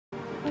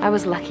I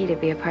was lucky to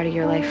be a part of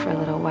your life for a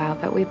little while,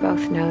 but we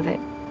both know that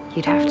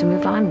you'd have to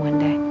move on one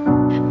day.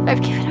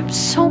 I've given up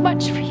so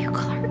much for you,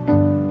 Clark.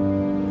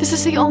 This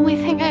is the only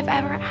thing I've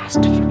ever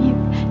asked from you.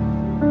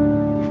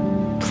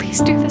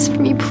 Please do this for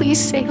me. Please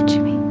save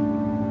Jimmy.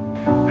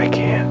 I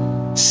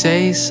can't.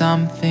 Say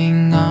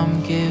something,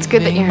 I'm giving. It's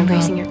good that you're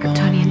embracing your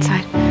Kryptonian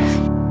side.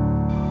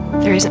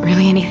 There isn't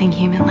really anything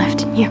human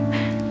left in you.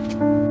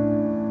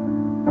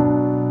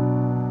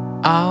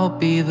 I'll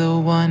be the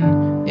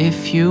one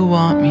if you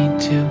want me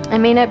to. I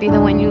may not be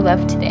the one you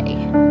love today,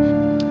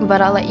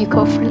 but I'll let you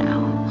go for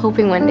now,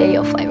 hoping one day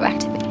you'll fly back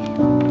to me.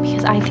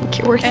 Because I think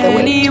you're worth the wait.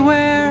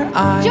 Anywhere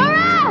I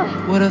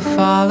Jarrell! would have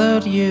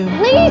followed you.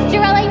 Please,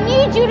 Jarrell, I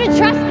need you to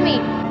trust me.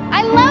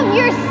 I love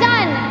your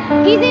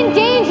son. He's in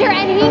danger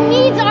and he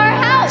needs our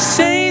help.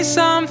 Say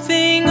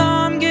something,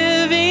 I'm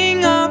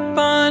giving up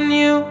on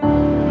you.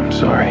 I'm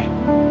sorry.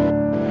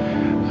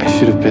 I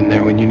should have been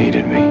there when you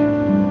needed me.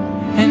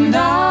 And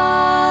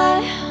I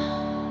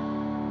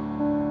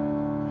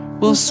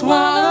will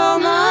swallow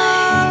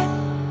my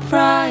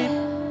pride.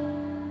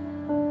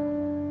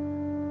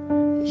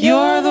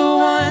 You're the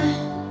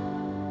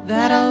one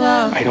that I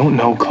love. I don't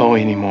know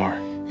Chloe anymore.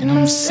 And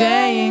I'm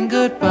saying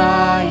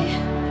goodbye.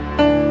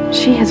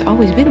 She has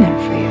always been there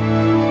for you.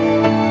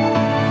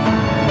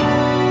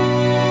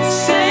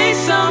 Say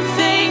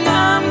something,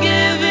 I'm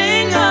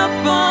giving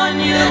up on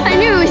you. I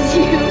knew it was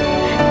you.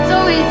 It's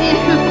always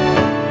you.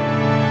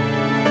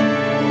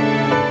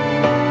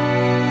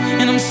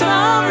 And I'm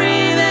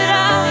sorry that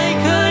I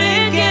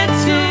couldn't get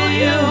to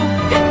you.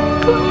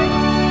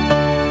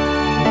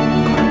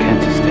 Clark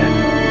Kent is dead.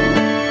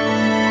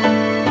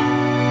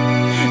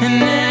 And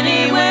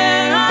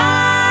anywhere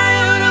I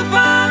would have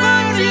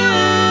followed you.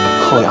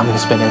 Chloe, I'm gonna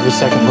spend every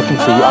second looking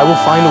for you. I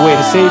will find a way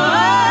to save you.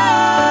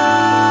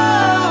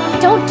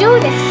 Don't do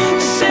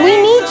this. We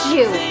need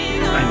you. I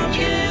need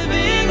you.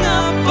 Giving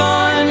up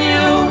on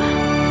you.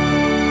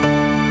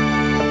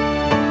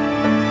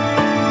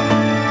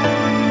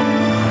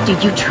 Do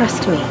you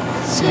trust me?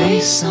 Say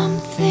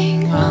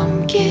something,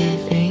 I'm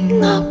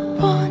giving up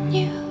on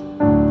you.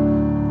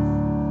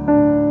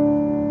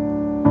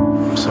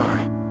 I'm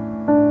sorry.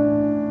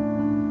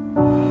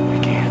 I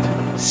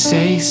can't.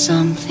 Say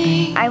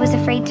something. I was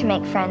afraid to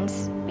make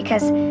friends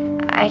because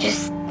I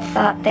just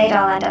thought they'd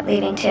all end up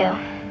leaving too.